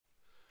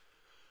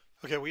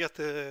Okay, we got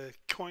the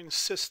coin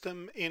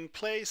system in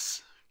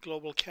place,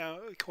 global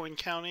coin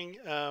counting.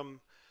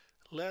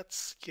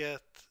 Let's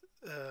get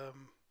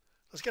um,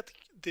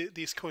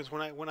 these coins.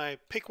 When I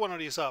pick one of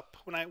these up,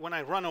 when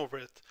I run over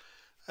it,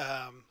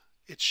 um,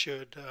 it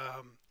should.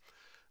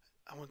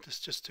 I want this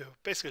just to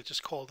basically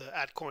just call the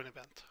add coin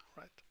event,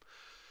 right,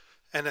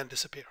 and then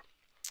disappear.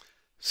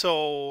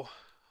 So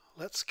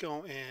let's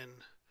go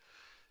in.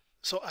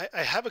 So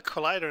I have a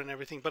collider and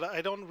everything, but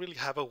I don't really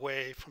have a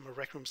way from a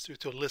Rec Room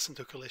Studio to listen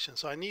to collision.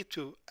 So I need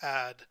to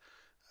add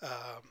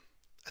a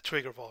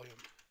trigger volume.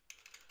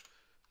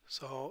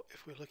 So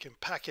if we look in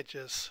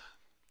packages,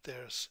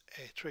 there's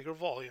a trigger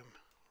volume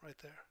right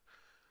there.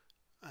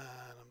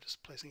 And I'm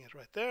just placing it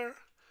right there.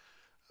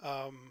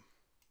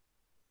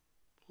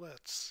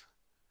 Let's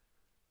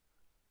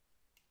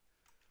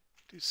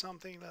do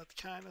something that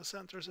kind of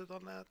centers it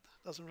on that.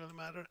 Doesn't really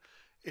matter.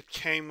 It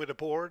came with a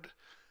board.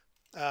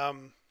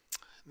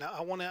 Now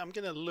I'm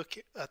gonna look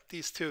at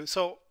these two.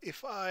 So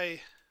if I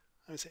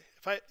let me see,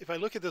 if I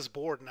look at this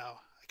board now,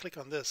 I click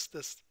on this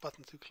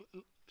button to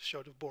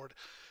show the board.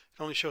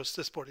 It only shows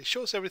this board. It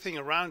shows everything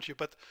around you,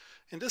 but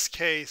in this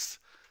case,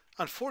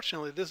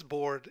 unfortunately, this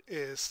board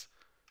is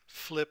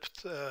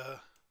flipped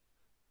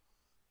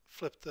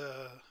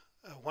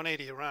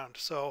 180 around.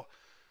 So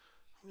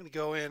I'm going to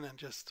go in and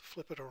just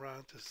flip it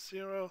around to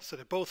 0, so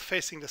they're both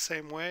facing the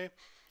same way.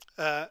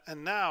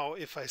 And now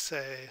if I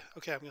say,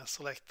 okay, I'm going to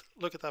select,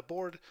 look at that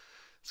board,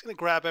 it's going to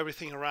grab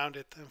everything around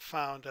it and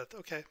found that,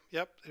 okay,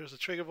 yep, there's a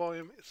trigger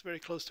volume. It's very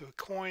close to a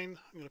coin.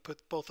 I'm going to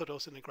put both of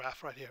those in the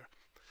graph right here.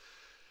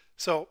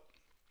 So,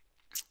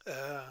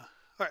 all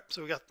right,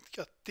 so we got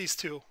these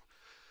two.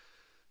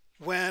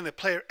 When a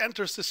player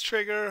enters this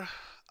trigger,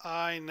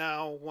 I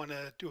now want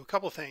to do a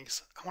couple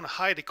things. I want to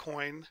hide a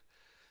coin.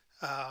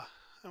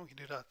 And we can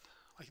do that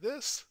like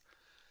this.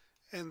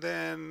 And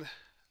then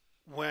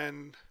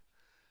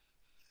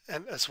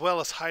and as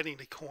well as hiding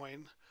the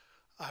coin,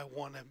 I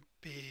want to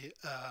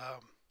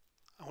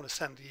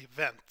send the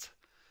event.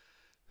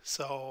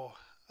 So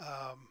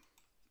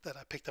that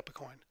I picked up a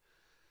coin.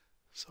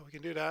 So we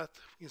can do that.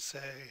 We can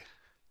say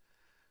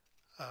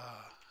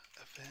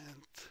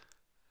event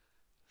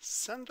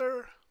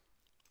sender,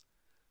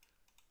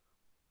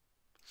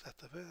 set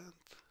event,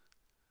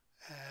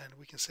 and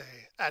we can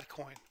say add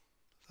coin.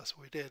 That's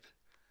what we did.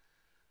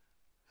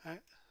 All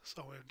right,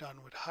 so we're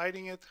done with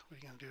hiding it. We're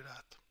going to do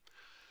that.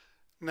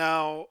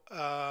 Now,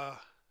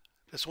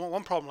 there's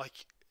one problem.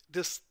 Like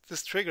this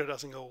trigger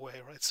doesn't go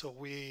away, right? So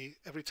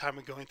every time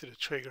we go into the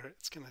trigger,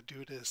 it's going to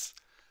do this.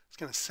 It's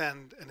going to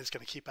send, and it's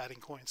going to keep adding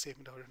coins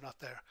even though they're not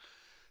there.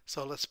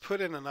 So let's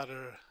put in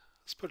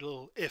let's put a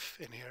little if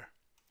in here.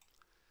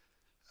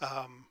 So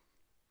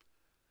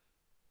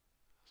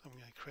I'm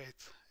going to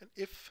create an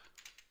if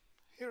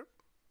here.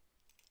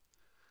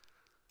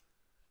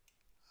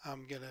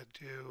 I'm going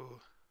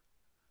to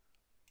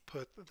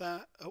put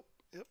that,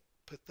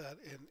 put that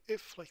in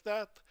if like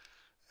that.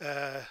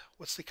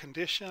 What's the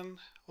condition?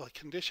 Well, the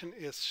condition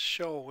is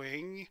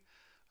showing.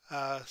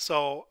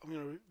 So I'm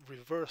going to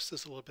reverse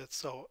this a little bit.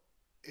 So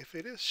if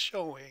it is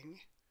showing,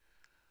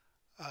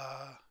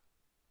 no,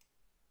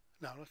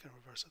 I'm not going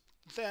to reverse it.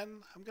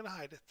 Then I'm going to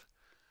hide it.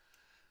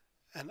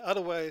 And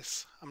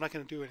otherwise, I'm not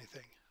going to do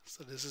anything.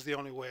 So this is the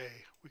only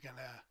way we're going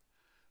to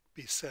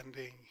be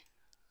sending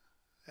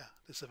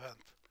this event.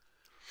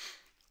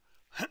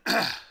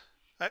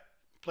 Right,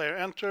 player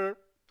enter.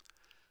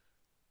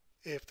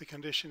 If the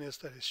condition is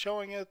that it's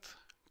showing it,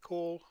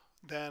 cool,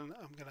 then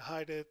I'm going to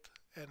hide it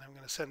and I'm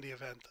going to send the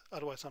event.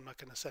 Otherwise, I'm not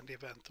going to send the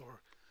event,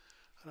 or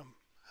I don't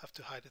have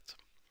to hide it.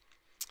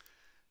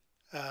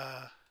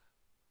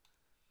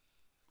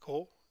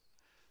 Cool.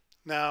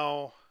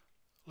 Now,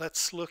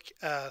 let's look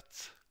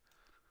at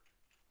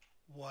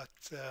what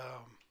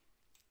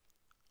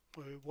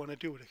we want to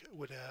do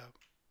with a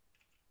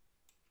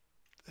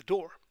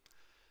door.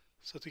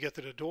 So to get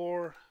to the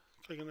door,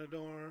 click on the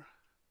door,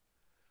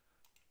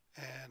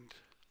 and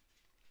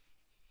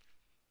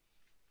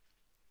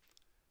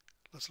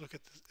let's look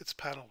at its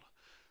panel.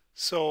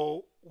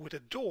 So with a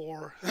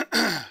door,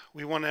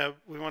 we want to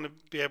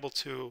be able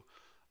to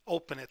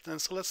open it.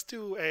 And so let's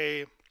do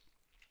a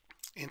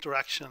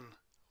interaction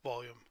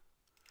volume.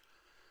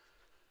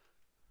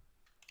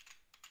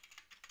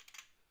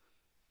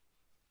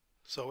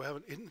 So we have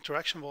an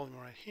interaction volume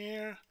right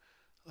here.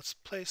 Let's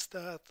place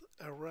that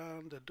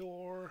around the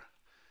door.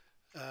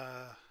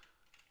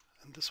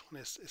 And this one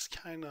is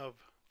kind of,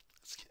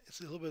 it's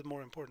a little bit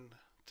more important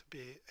to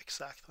be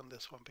exact on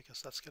this one,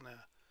 because that's going to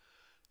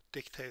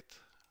dictate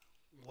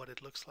what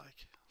it looks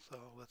like. So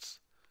let's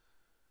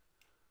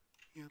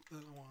get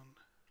that one.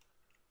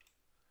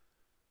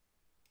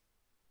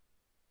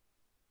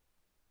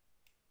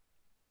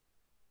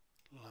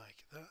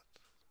 Like that.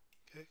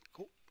 Okay,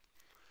 cool.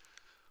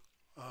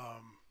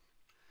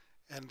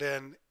 And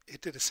then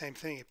it did the same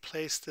thing. It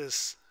placed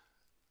this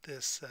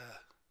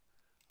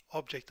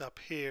object up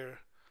here,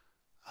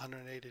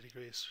 180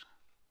 degrees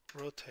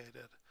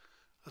rotated.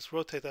 Let's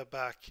rotate that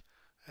back,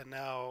 and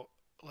now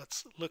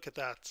let's look at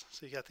that.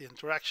 So you got the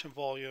interaction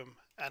volume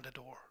and the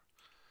door.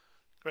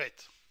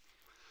 Great.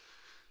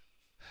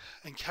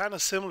 And kind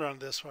of similar on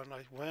this one,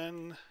 like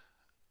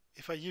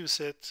if I use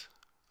it,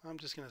 I'm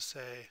just gonna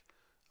say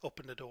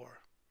open the door.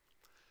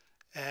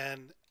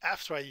 And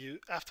after I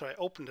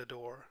open the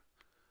door,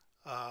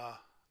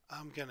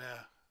 I'm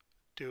gonna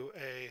do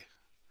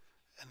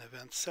an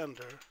event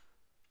sender.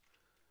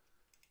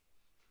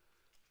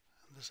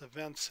 And this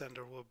event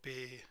sender will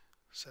be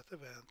set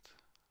event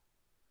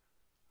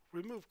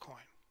remove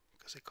coin,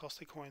 because it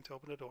costs a coin to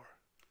open the door.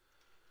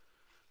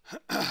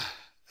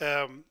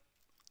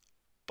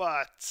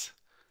 But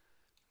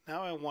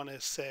now I want to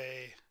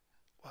say,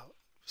 well,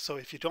 so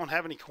if you don't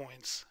have any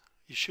coins,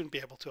 you shouldn't be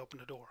able to open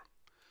the door.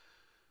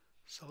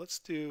 So let's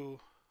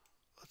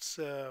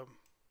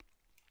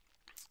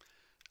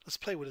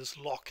play with this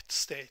locked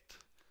state.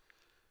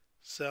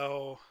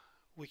 So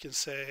we can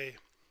say,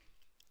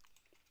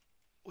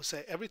 we'll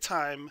say every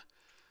time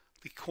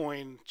the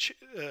coin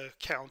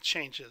count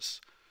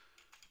changes,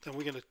 then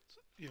we're gonna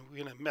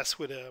mess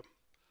with a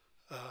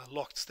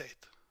locked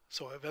state.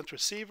 So event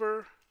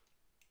receiver,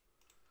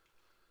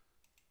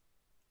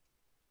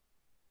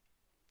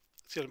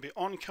 it's going to be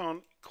on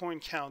coin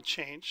count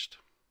changed.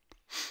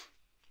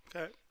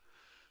 Okay,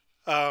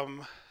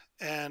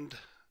 and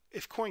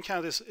if coin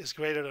count is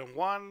greater than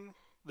 1,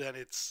 then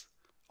it's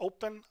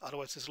open,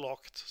 otherwise it's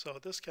locked. So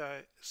this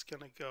guy is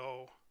going to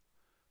go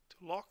to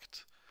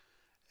locked,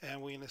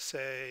 and we're going to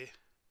say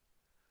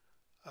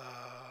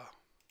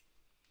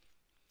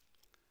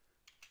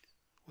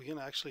we're going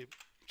to actually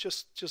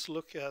just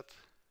look at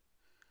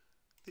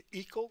the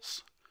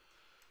equals.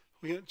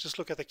 We just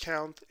look at the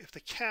count. If the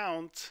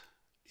count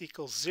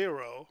equals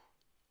 0,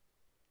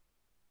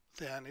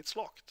 then it's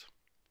locked.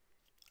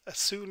 As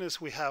soon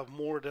as we have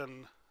more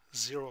than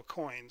 0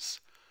 coins,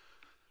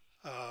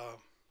 no,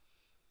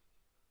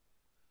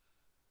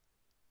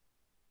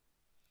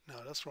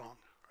 that's wrong,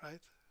 right?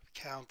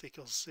 Count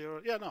equals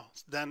 0. Yeah, no,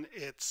 then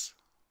it's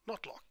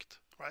not locked,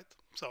 right?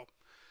 So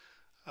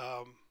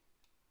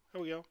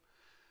here we go.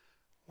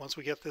 Once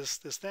we get this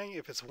thing,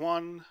 if it's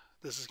 1,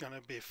 this is going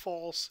to be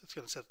false. It's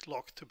going to set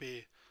locked to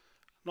be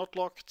not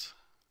locked.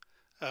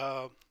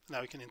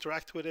 Now you can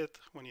interact with it.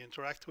 When you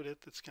interact with it,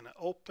 it's going to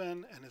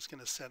open, and it's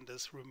going to send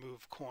this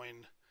remove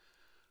coin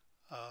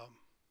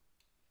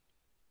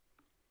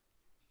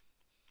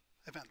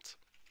event.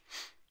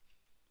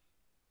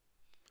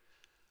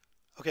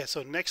 Okay,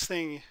 so next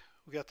thing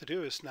we got to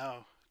do is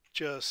now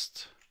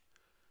just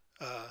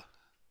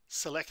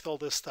select all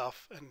this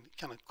stuff and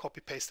kind of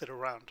copy paste it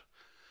around.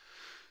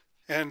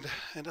 And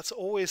that's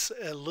always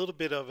a little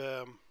bit of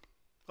a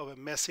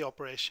messy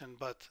operation,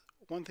 but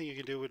one thing you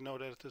can do with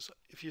Node Editor is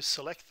if you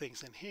select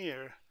things in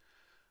here,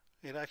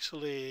 it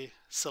actually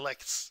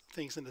selects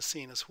things in the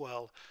scene as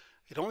well.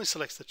 It only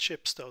selects the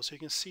chips though, so you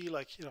can see,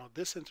 like, you know,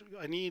 this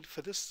I need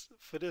for this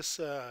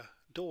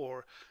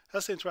door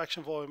has the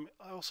interaction volume.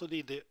 I also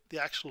need the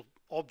actual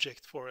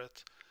object for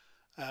it,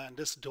 and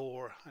this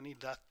door, I need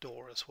that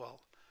door as well,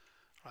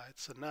 right?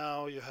 So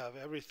now you have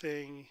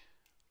everything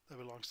that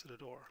belongs to the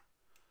door.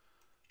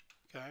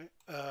 Okay,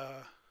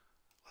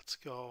 let's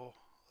go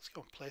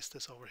and place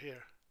this over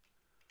here.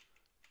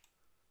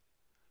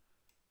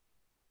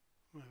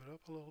 Move it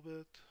up a little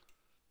bit.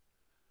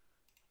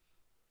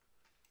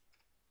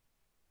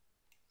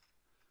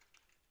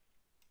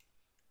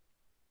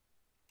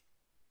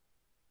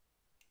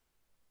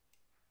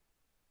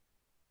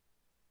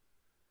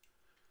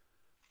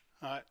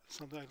 All right,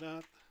 something like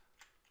that.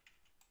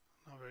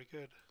 Not very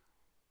good.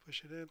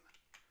 Push it in.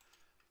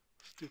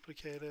 Let's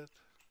duplicate it.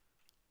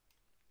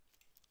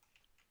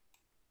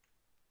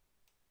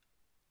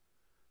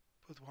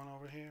 Put one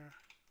over here.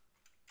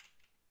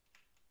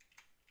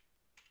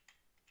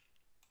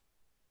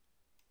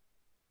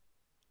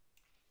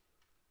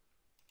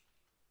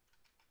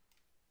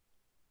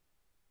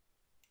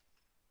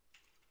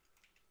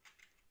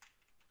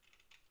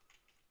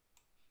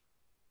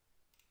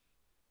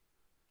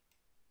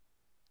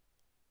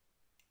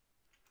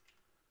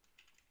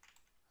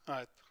 All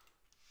right,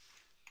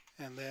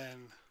 and then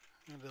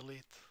I'm going to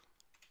delete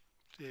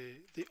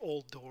the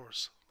old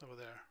doors over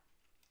there.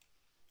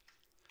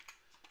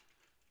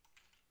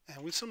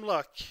 And with some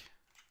luck,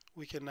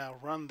 we can now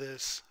run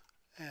this,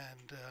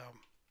 and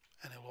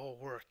it will all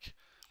work.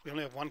 We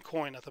only have 1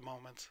 coin at the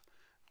moment.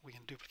 We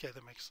can duplicate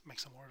and make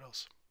some more of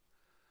those.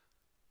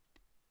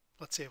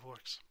 Let's see if it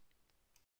works.